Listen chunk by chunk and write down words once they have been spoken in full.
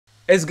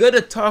it's good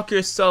to talk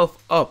yourself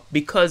up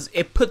because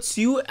it puts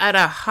you at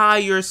a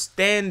higher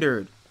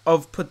standard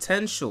of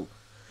potential.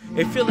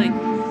 It feel like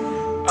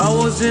I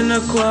was in a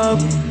club,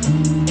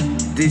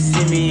 they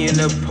see me in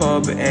a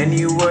pub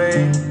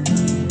anyway.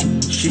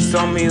 She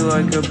saw me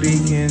like a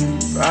beacon,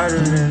 brighter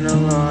than a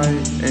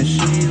light, and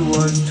she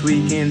was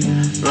tweaking,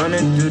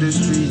 running through the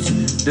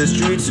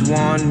streets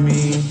want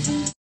me.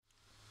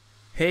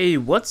 Hey,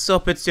 what's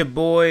up? It's your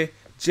boy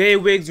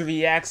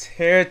JWIGGS-REACTS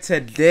here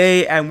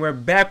today, and we're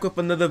back with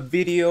another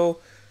video.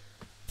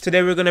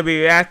 Today we're gonna be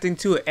reacting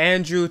to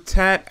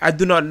Tate. I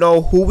do not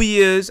know who he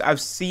is. I've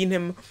seen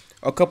him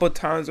a couple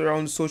times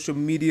around social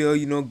media,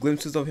 you know,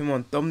 glimpses of him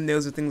on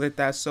thumbnails and things like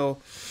that. So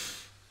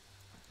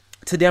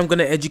today I'm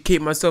gonna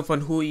educate myself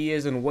on who he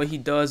is and what he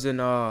does, and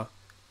a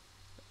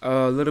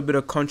little bit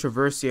of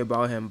controversy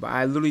about him. But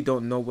I literally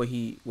don't know what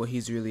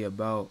he's really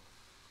about.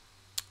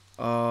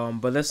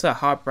 But let's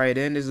hop right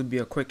in. This will be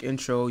a quick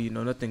intro, you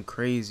know, nothing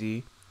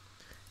crazy.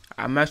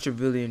 I'm actually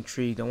really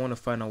intrigued. I want to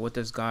find out what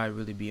this guy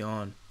really be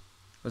on.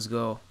 Let's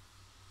go.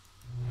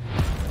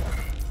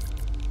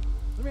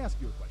 Let me ask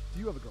you a question. Do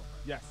you have a girlfriend?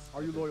 Yes.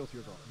 Are you loyal to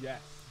your girlfriend?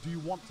 Yes. Do you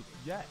want to be?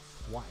 Yes.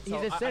 Why? He's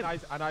a simp.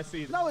 And I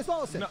see. No, it's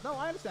not a simp. No,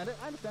 I understand it.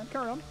 I understand.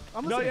 Carry on.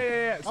 I'm listening. No,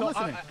 yeah. I'm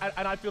listening.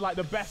 And I feel like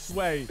the best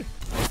way.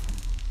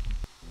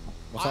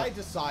 I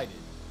decided.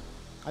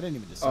 I didn't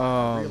even decide.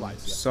 I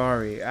realized.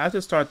 Sorry, I have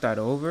to start that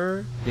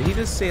over. Did he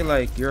just say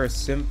like you're a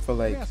simp for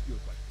like? Let me ask you a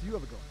question. Do you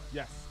have a girlfriend?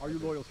 Yes. Are you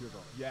loyal to your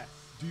girlfriend? Yes.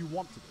 Do you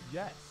want to be?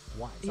 Yes.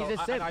 Why? He's a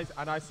simp.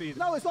 And I see.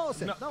 No, it's not a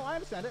simp. No, I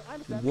understand it. I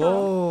understand.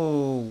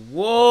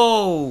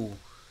 Whoa.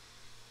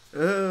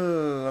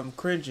 I'm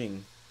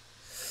cringing.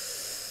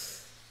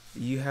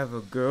 You have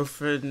a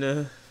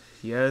girlfriend?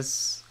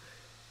 Yes.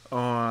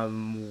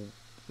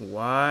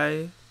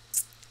 Why?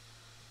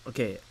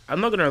 Okay,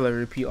 I'm not gonna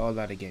repeat all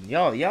that again.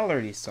 Y'all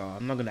already saw.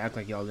 I'm not gonna act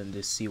like y'all didn't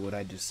just see what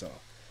I just saw.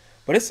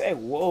 But it's like,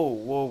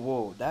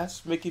 whoa.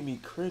 That's making me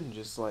cringe.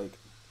 It's like,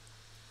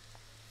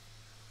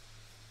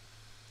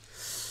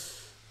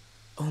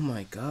 oh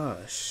my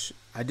gosh.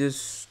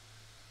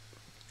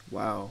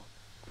 Wow.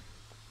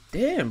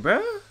 Damn,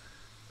 bruh.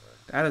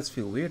 I just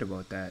feel weird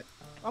about that.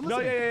 No,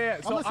 yeah.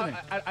 So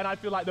and I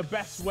feel like the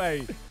best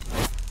way.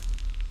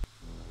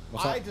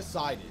 I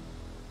decided.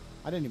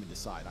 I didn't even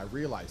decide. I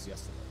realized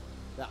yesterday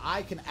that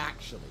I can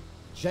actually,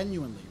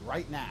 genuinely,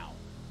 right now,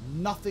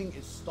 nothing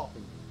is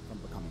stopping me from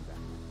becoming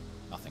Batman.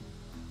 Nothing.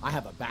 I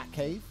have a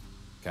Batcave.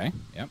 Okay.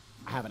 Yep.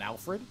 I have an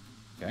Alfred.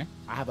 Okay.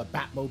 I have a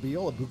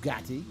Batmobile, a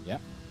Bugatti.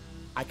 Yep.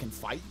 I can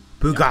fight.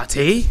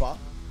 Bugatti. You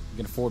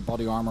can afford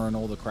body armor and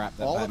all the crap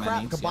that Batman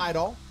I needs. can buy it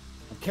all.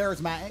 I'm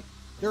charismatic.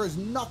 There is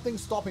nothing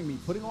stopping me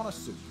putting on a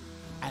suit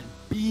and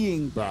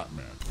being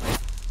Batman.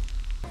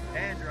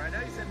 Andrew, I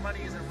know you said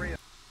money isn't real.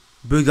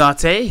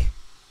 Bugatti?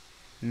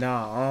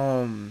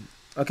 Nah,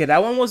 okay,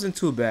 that one wasn't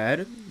too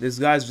bad. This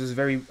guy's just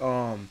very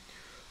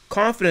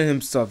confident in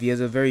himself. He has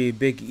a very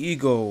big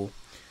ego.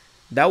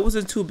 That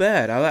wasn't too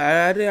bad.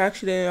 I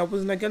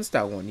wasn't against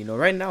that one. You know,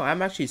 right now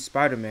I'm actually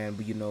Spider-Man,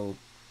 but you know,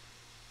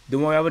 the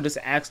one I would just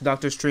ask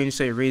Doctor Strange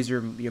to erase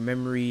your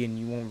memory and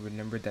you won't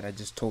remember that I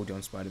just told you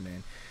on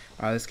Spider-Man.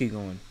 Alright, let's keep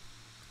going.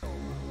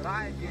 But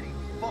I am getting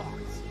fucked.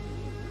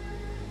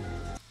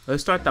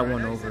 Let's start that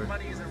one over.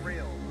 Money isn't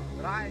real,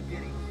 but I am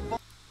getting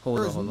fucked. Hold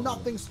on. There's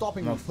nothing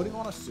stopping me putting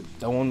on a suit.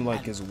 That one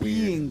like is weird.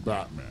 Being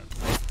Batman.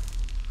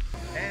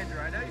 Andrew,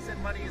 I know you said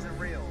money isn't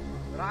real,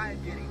 but I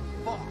am getting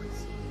fucked.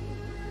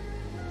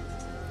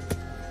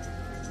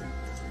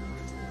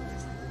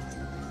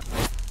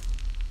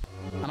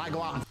 And I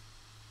go out and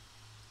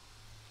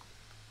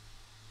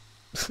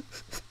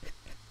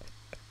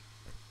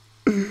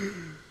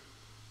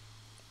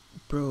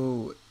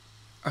Bro,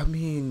 I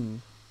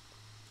mean,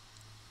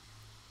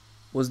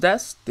 was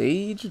that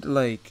staged?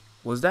 Like,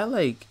 was that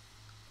like,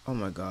 oh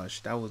my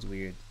gosh, that was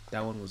weird.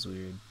 That one was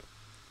weird.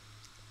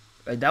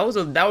 Like that one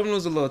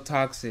was a little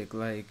toxic.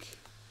 Like,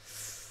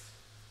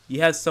 you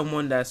had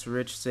someone that's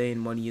rich saying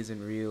money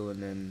isn't real,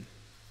 and then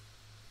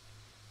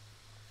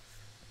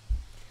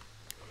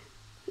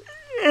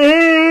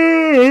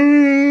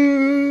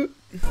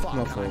fuck,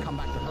 and I come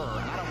back to her,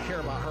 and I don't care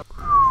about her.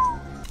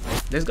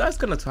 This guy's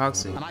kind of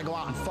toxic. And I go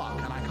out and fuck,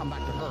 and I come back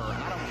to her,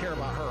 and I don't care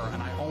about her,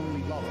 and I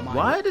only love my.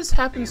 Why did this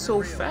happen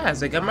so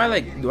fast? Like, am I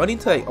like, do I need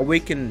to like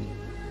awaken?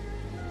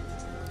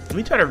 Let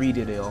me try to read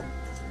it, yo.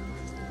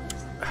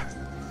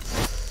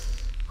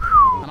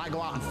 And I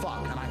go out and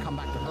fuck, and I come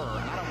back to her,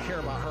 and I don't care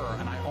about her,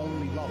 and I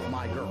only love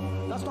my girl.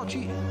 That's not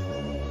cheating.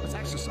 That's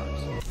exercise.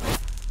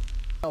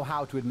 I know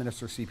how to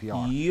administer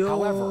CPR. Yo.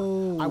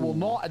 However, I will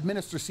not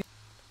administer CPR.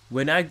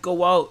 When I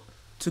go out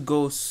to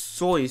go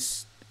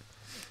source,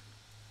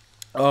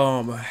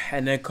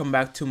 and then come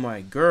back to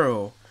my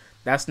girl,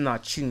 that's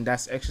not cheating,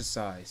 that's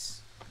exercise.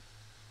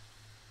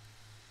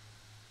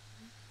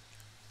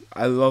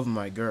 I love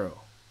my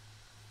girl,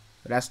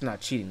 but that's not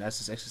cheating, that's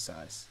just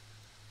exercise.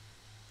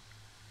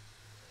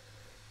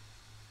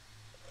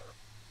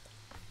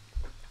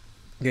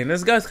 Again,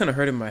 this guy's kind of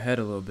hurting my head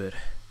a little bit.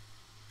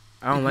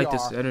 I don't like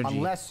this energy.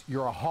 Unless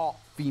you're a hot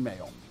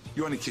female.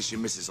 You only kiss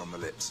your missus on the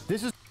lips.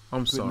 This is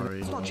I'm sorry.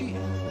 It's not cheating.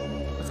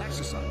 It's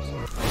exercise.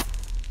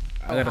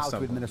 I gotta how stop.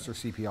 to administer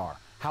CPR.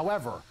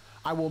 However,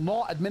 I will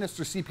not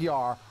administer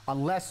CPR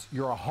unless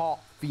you're a hot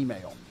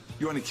female.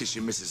 You only kiss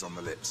your missus on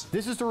the lips.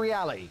 This is the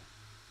reality.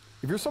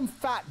 If you're some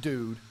fat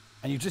dude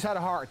and you just had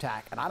a heart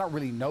attack and I don't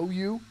really know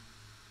you,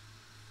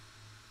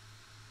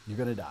 you're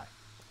gonna die.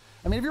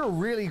 I mean, if you're a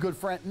really good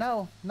friend,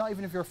 no, not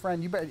even if you're a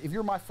friend. You better, if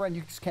you're my friend,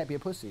 you just can't be a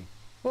pussy.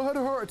 Well, I had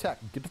a heart attack.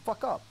 Get the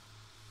fuck up.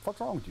 What's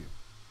wrong with you?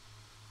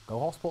 Go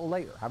hospital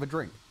later. Have a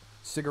drink,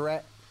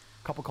 cigarette,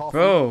 cup of coffee.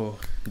 Bro,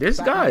 this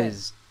Back in the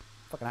guy's. day.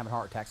 Fucking having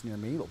heart attacks near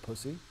me, little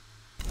pussy.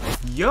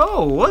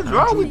 Yo, what's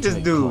wrong with this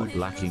Tate dude?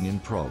 lacking in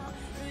prog.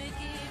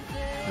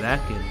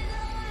 Lacking.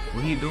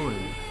 What are you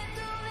doing?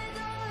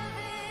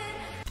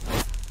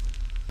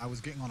 I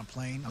was getting on a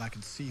plane and I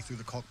could see through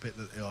the cockpit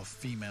that a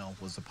female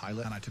was the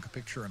pilot, and I took a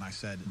picture and I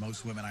said,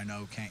 most women I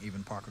know can't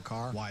even park a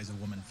car. Why is a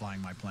woman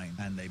flying my plane?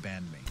 And they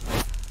banned me.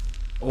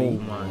 Oh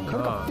my Look, a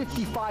god.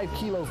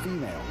 55-kilo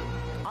female.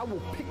 I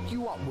will pick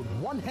you up with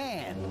one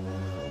hand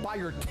by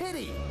your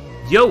titty.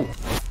 Yo.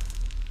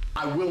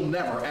 I will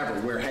never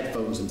ever wear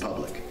headphones in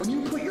public. When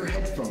you put your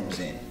headphones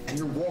in and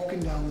you're walking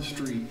down the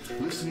street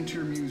listening to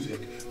your music,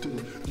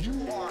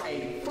 you are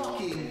a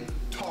fucking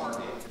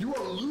target. You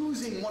are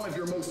losing one of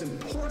your most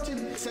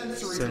important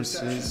sensory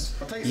perceptions.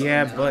 I'll tell you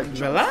Yeah, something, but I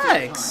jumped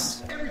relax.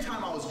 3 times. Every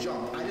time I was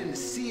jumped, I didn't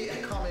see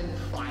it coming,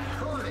 I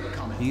heard it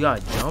coming. You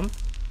got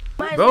jumped?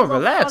 Might as Bro, well go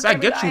relax. fuck I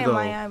get every you guy in though.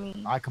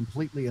 Miami. I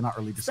completely and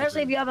utterly disagree.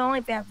 Especially if you have an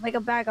OnlyFans, make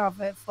a bag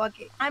off it. Fuck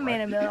it. I made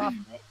 $1 million off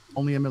of it.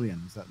 Only $1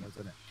 million. That's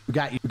it. We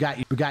got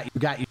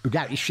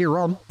you,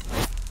 Sharon.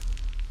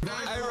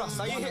 Hey Russ,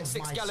 how you hit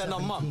 6 gallon a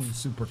month?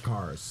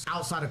 Supercars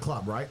outside a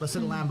club, right? Let's say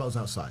the Lambo's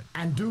outside,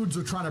 and dudes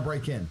are trying to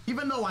break in.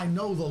 Even though I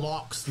know the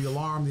locks, the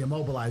alarm, the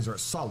immobilizer are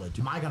solid,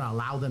 am I gonna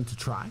allow them to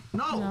try?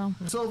 No.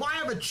 So if I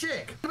have a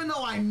chick, even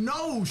though I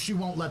know she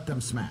won't let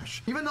them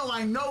smash, even though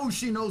I know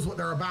she knows what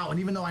they're about, and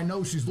even though I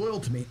know she's loyal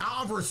to me,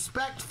 out of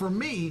respect for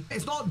me,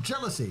 it's not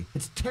jealousy,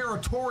 it's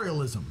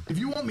territorialism. If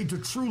you want me to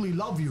truly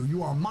love you,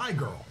 you are my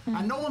girl,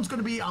 and no one's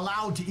gonna be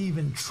allowed to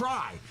even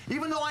try,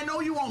 even though I know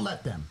you won't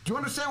let them. Do you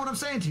understand what I'm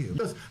saying to you?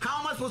 Because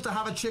how am I supposed to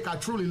have a chick I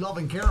truly love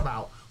and care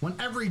about when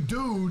every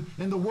dude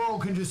in the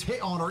world can just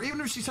hit on her, even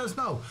if she says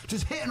no,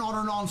 just hitting on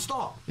her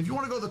non-stop? If you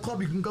want to go to the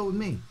club, you can go with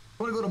me. You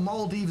want to go to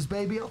Maldives,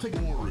 baby? I'll take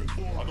you.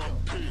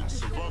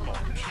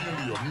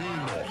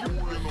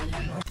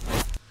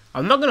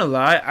 I'm not gonna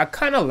lie, I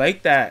kind of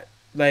like that.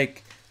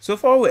 Like, so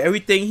far with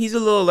everything, he's a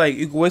little like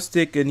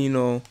egoistic and, you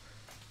know,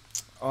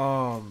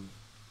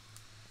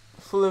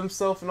 full of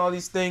himself and all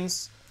these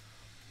things.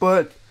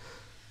 But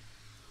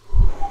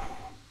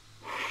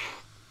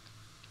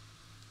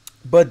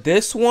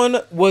this one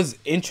was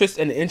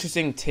an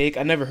interesting take.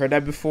 I never heard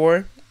that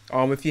before.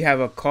 If you have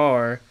a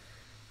car,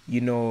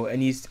 you know,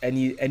 and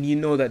you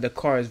know that the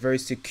car is very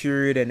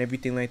secured and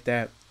everything like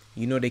that,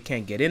 you know they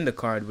can't get in the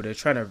car, but they're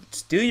trying to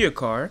steal your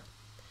car.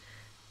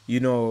 You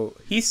know,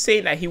 he's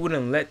saying that he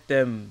wouldn't let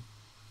them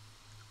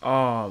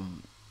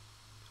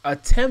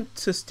attempt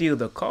to steal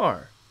the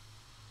car,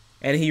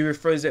 and he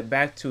refers it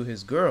back to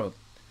his girl.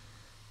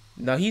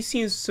 Now he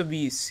seems to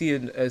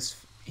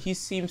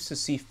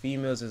see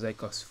females as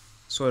like a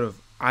sort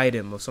of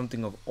item or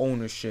something of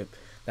ownership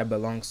that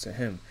belongs to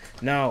him.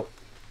 Now,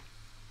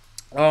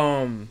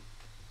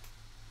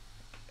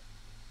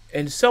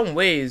 in some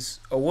ways,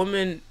 a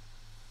woman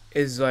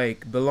is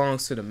like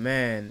belongs to the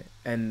man,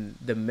 and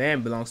the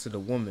man belongs to the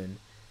woman.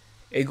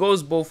 It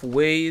goes both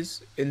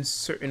ways in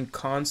certain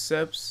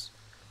concepts.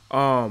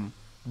 But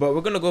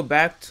we're gonna go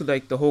back to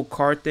like the whole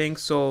car thing.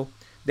 So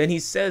then he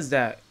says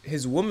that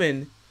his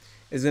woman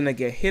is gonna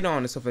get hit on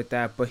and stuff like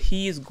that, but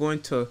he is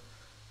going to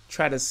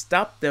try to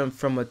stop them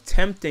from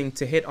attempting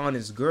to hit on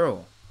his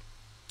girl.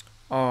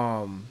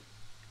 And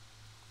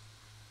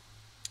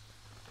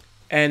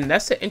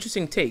that's an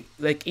interesting take.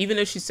 Like, even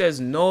if she says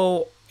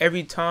no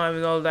every time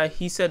and all that,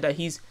 he said that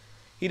he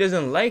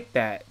doesn't like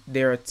that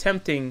they're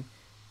attempting,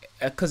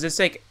 because it's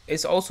like,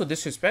 it's also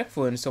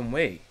disrespectful in some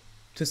way.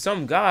 To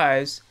some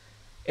guys,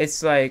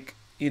 it's like,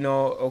 you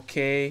know,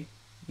 okay,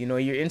 you know,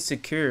 you're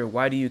insecure.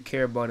 Why do you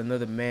care about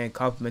another man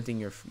complimenting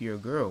your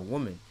girl,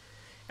 woman?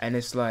 And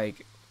it's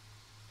like,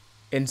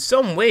 in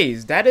some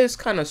ways, that is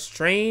kind of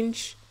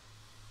strange.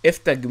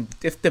 If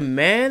the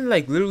man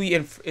like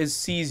literally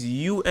sees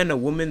you and a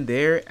woman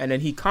there, and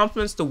then he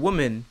compliments the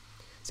woman,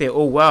 say,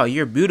 "Oh wow,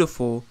 you're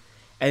beautiful,"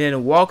 and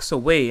then walks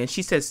away, and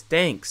she says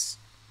thanks,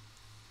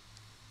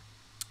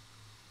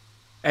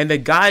 and the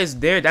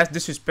guy's there, that's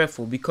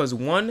disrespectful, because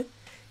one,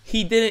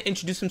 he didn't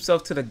introduce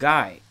himself to the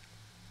guy.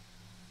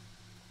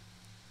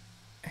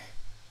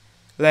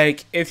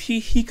 Like, if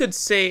he could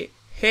say,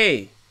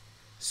 "Hey,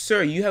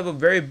 sir, you have a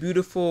very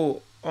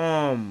beautiful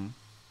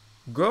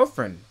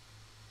girlfriend.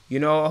 You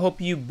know, I hope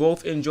you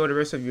both enjoy the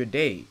rest of your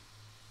day."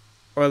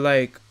 Or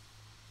like,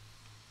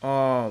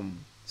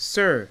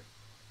 "Sir,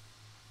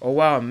 oh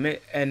wow,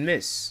 and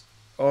miss,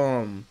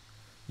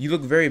 you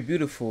look very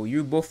beautiful.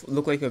 You both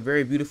look like a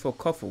very beautiful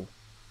couple."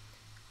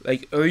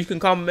 Like, or you can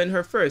compliment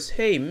her first.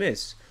 "Hey,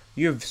 miss,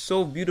 you're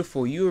so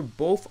beautiful. You're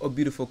both a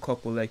beautiful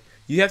couple. Like,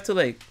 you have to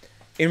like,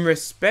 in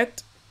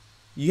respect,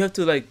 you have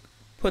to like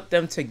put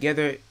them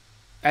together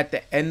at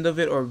the end of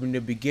it or in the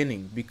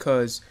beginning,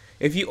 because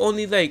if you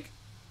only like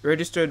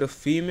register the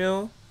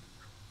female,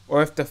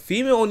 or if the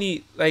female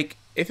only like,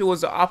 if it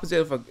was the opposite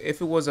of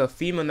if it was a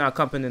female not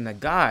accompanying a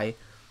guy,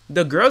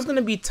 the girl's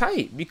gonna be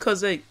tight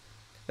because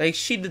like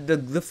she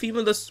the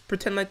female just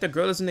pretend like the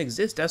girl doesn't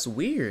exist. That's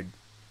weird.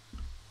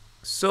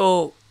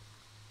 So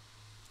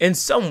in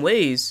some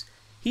ways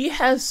he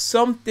has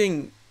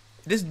something.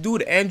 This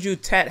dude Andrew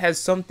Tate has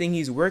something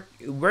he's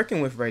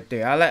working with right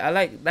there. I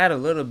like that a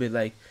little bit.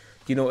 Like,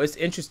 you know, it's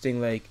interesting.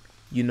 Like,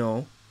 you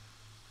know,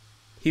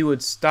 he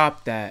would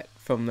stop that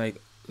from like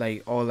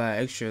all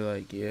that extra,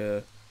 like, yeah.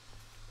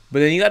 But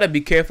then you gotta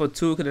be careful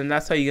too, because then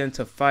that's how you get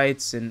into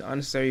fights and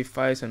unnecessary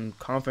fights and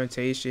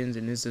confrontations,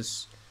 and it's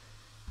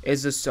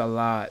just a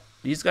lot.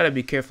 You just gotta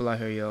be careful out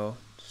here, yo.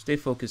 Stay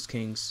focused,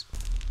 kings.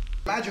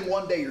 Imagine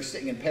one day you're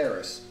sitting in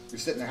Paris, you're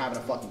sitting there having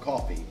a fucking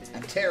coffee,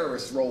 and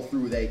terrorists roll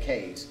through with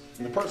AKs,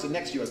 and the person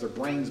next to you has their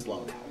brains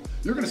blown out.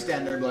 You're gonna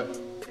stand there and be like,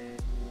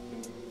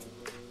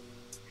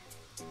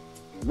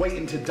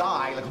 waiting to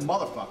die like a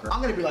motherfucker.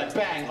 I'm gonna be like,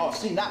 bang, oh, I've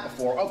seen that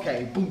before.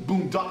 Okay, boom,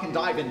 boom, duck and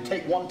dive and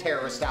take one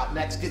terrorist out.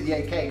 Next, get the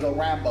AK, go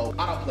Rambo.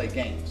 I don't play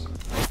games.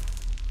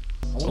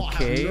 I will not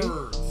have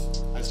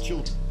nerds as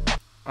children.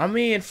 I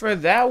mean, for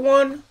that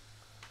one,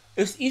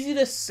 it's easy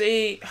to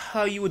say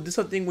how you would do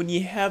something when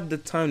you have the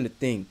time to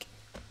think.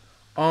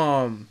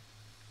 But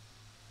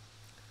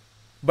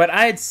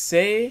I'd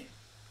say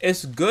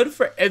it's good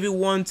for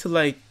everyone to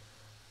like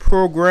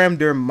program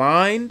their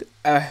mind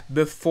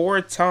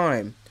before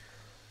time.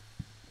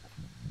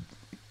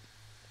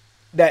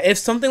 That if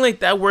something like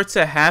that were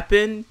to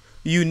happen,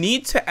 you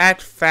need to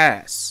act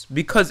fast,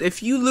 because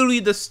if you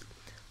literally just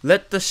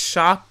let the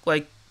shock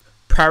like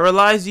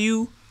paralyze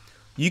you,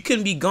 you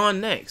can be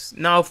gone next.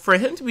 Now, for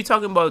him to be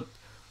talking about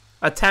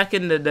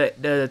attacking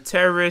the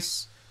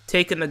terrorists,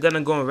 taking the gun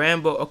and going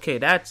Rambo, okay,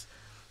 that's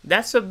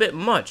a bit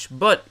much.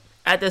 But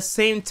at the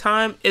same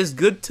time, it's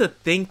good to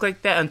think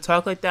like that and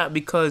talk like that,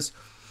 because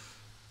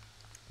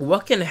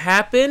what can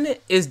happen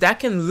is that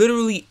can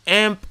literally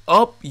amp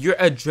up your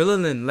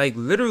adrenaline. Like,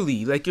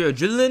 literally, like your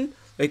adrenaline,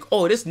 like,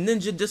 oh, this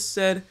ninja just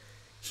said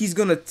he's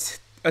gonna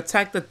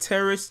attack the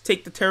terrorist,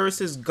 take the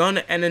terrorist's gun,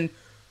 and then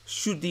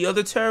shoot the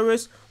other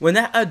terrorist. When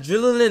that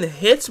adrenaline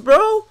hits,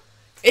 bro,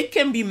 it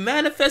can be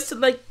manifested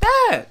like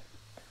that.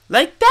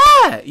 Like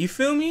that. You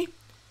feel me?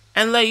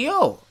 And like,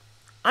 yo,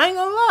 I ain't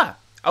gonna lie.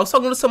 I was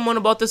talking to someone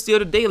about this the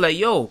other day. Like,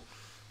 yo,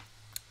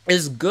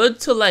 it's good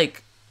to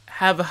like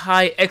have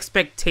high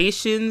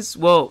expectations.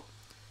 Well,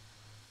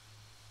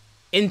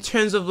 in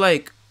terms of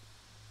like,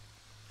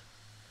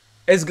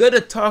 it's good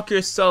to talk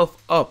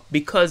yourself up,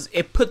 because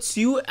it puts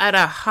you at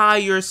a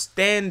higher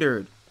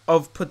standard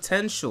of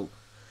potential.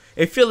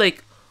 If you're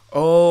like,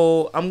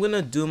 oh, I'm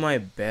gonna do my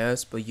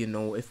best, but you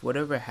know, if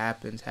whatever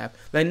happens,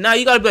 like, now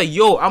you gotta be like,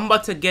 yo, I'm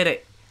about to get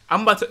it.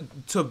 I'm about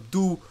to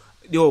do,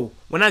 yo,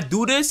 when I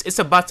do this, it's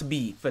about to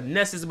be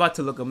finesse. It's about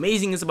to look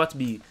amazing. It's about to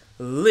be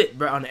lit,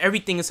 bro. On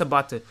everything, it's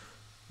about to,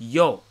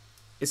 yo,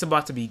 it's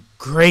about to be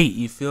great.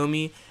 You feel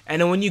me?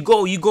 And then when you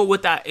go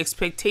with that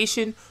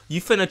expectation. You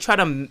shouldn't try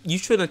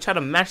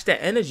to match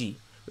that energy.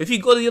 If you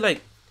go, you're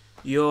like,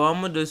 yo,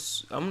 I'm gonna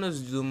just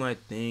do my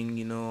thing.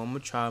 You know, I'm gonna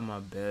try my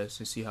best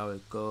and see how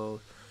it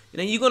goes. And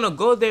then you're gonna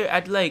go there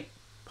at like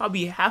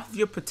probably half of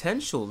your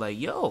potential. Like,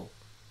 yo,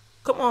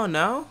 come on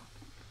now.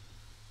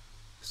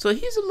 So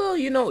he's a little,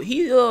 you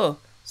know,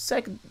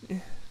 second.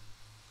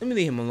 Let me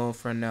leave him alone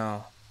for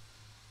now.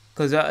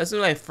 Cause it's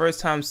like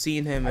first time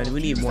seeing him, and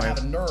we need more. I have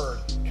a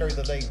nerd carry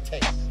the name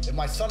Tate. If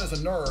my son is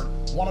a nerd,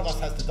 one of us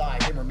has to die,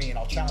 him or me, and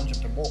I'll challenge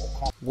him to Mortal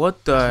Kombat.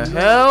 What the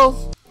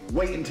hell?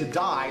 Waiting to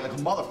die like a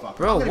motherfucker.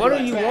 Bro, what are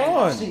you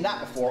on? I've seen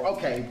that before.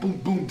 Okay, boom,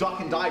 boom, duck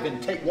and dive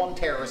and take one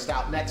terrorist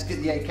out. Next,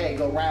 get the AK,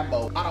 go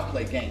Rambo. I don't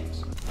play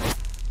games.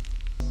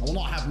 I will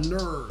not have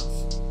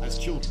nerds as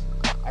children.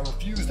 I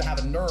refuse to have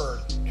a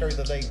nerd carry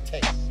the name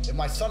Tate. If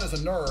my son is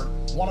a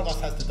nerd, one of us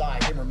has to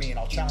die, him or me, and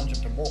I'll challenge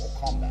him to Mortal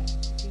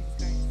Kombat.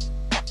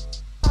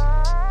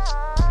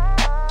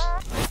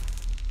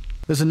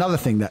 There's another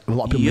thing that a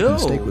lot of people make a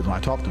mistake with when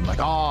I talk to them. Like,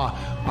 I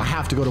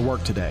have to go to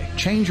work today.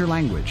 Change your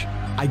language.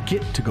 I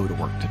get to go to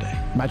work today.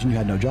 Imagine you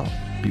had no job.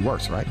 It'd be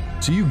worse, right?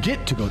 So you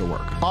get to go to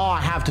work.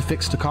 I have to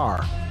fix the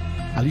car.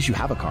 At least you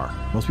have a car.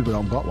 Most people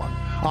don't got one.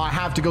 I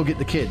have to go get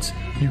the kids.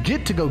 You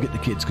get to go get the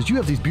kids because you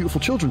have these beautiful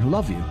children who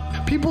love you.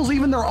 People's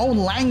even their own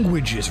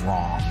language is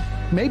wrong.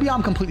 Maybe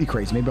I'm completely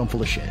crazy. Maybe I'm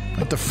full of shit.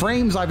 But the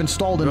frames I've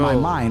installed in my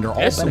mind are all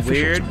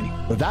beneficial to me.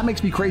 If that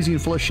makes me crazy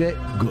and full of shit,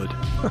 good.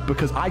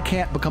 Because I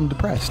can't become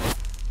depressed.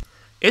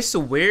 It's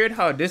weird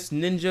how this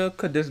ninja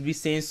could just be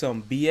saying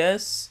some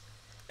BS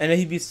and then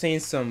he'd be saying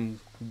some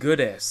good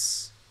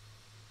S.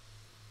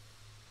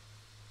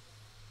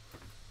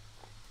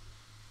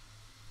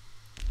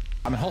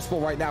 I'm in hospital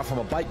right now from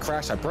a bike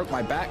crash. I broke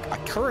my back. I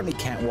currently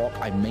can't walk.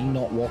 I may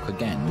not walk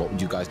again. What would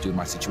you guys do in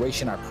my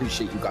situation? I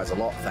appreciate you guys a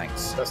lot.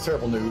 Thanks. That's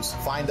terrible news.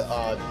 Find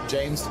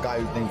James, the guy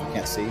whose name you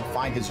can't see.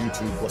 Find his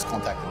YouTube, was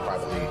contacted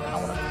privately, and I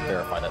want to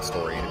verify that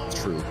story. And if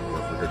it's true,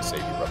 we're here to save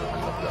you, brother.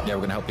 Yeah, we're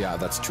going to help you out.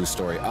 That's a true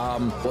story.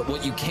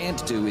 What you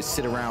can't do is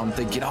sit around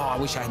thinking, oh, I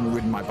wish I hadn't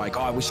ridden my bike.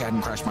 Oh, I wish I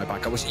hadn't crashed my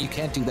bike. You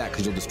can't do that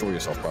because you'll destroy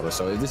yourself, brother.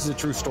 So if this is a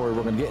true story,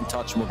 we're going to get in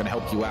touch and we're going to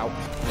help you out.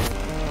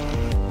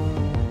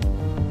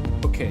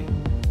 Okay.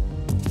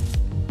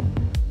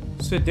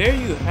 So there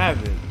you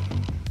have it.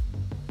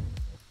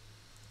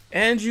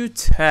 Andrew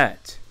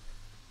Tate.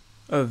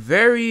 A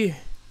very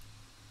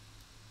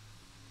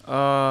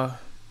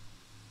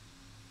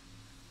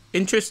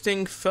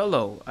interesting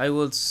fellow, I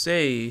would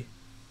say.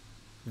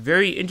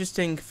 Very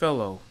interesting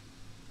fellow.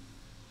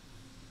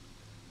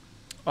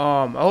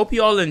 I hope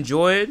you all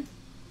enjoyed.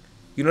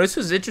 You know, this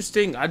was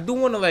interesting. I do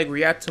want to like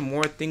react to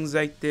more things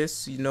like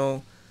this, you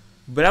know.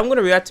 But I'm going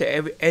to react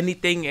to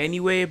anything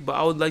anyway. But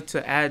I would like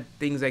to add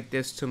things like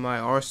this to my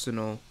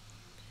arsenal.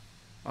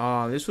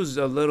 This was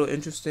a little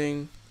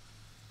interesting.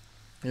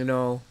 You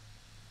know.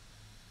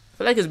 I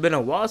feel like it's been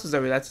a while since I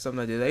reacted to something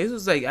like this. Like, this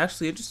was like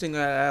actually interesting.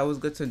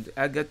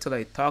 I get to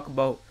like talk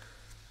about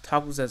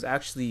topics that's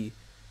actually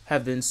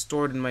have been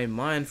stored in my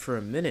mind for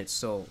a minute.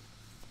 So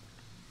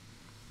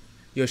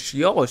yo,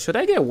 should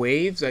I get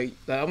waves? Like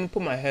I'm gonna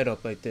put my head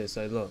up like this.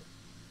 Like look.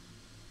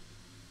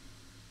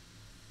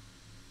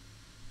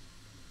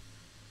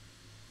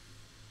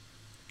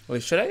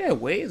 Wait, should I get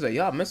waves? Like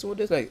y'all messing with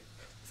this? Like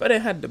if I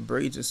didn't have the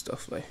braids and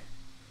stuff, like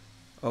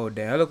oh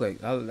damn, I look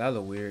like I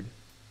look weird.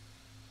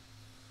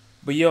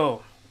 But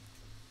yo,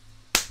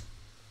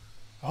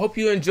 I hope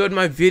you enjoyed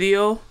my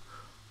video.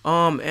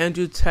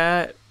 Andrew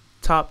Tate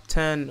top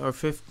 10 or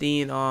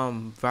 15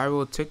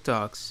 viral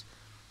TikToks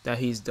that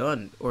he's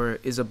done or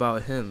is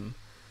about him.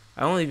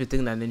 I don't even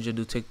think that Ninja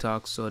do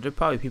TikToks, so there are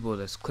probably people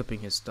that's clipping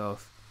his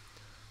stuff.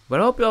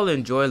 But I hope y'all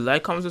enjoy.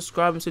 Like, comment,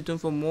 subscribe, and stay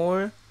tuned for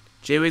more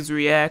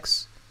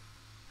JWIGGS-REACTS.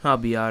 I'll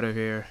be out of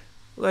here.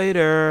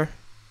 Later.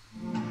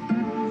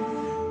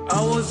 I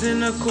was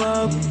in a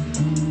club.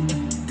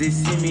 They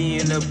see me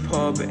in the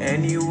pub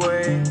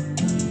anyway.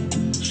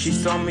 She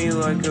saw me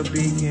like a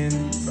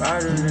beacon,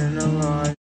 brighter than a light.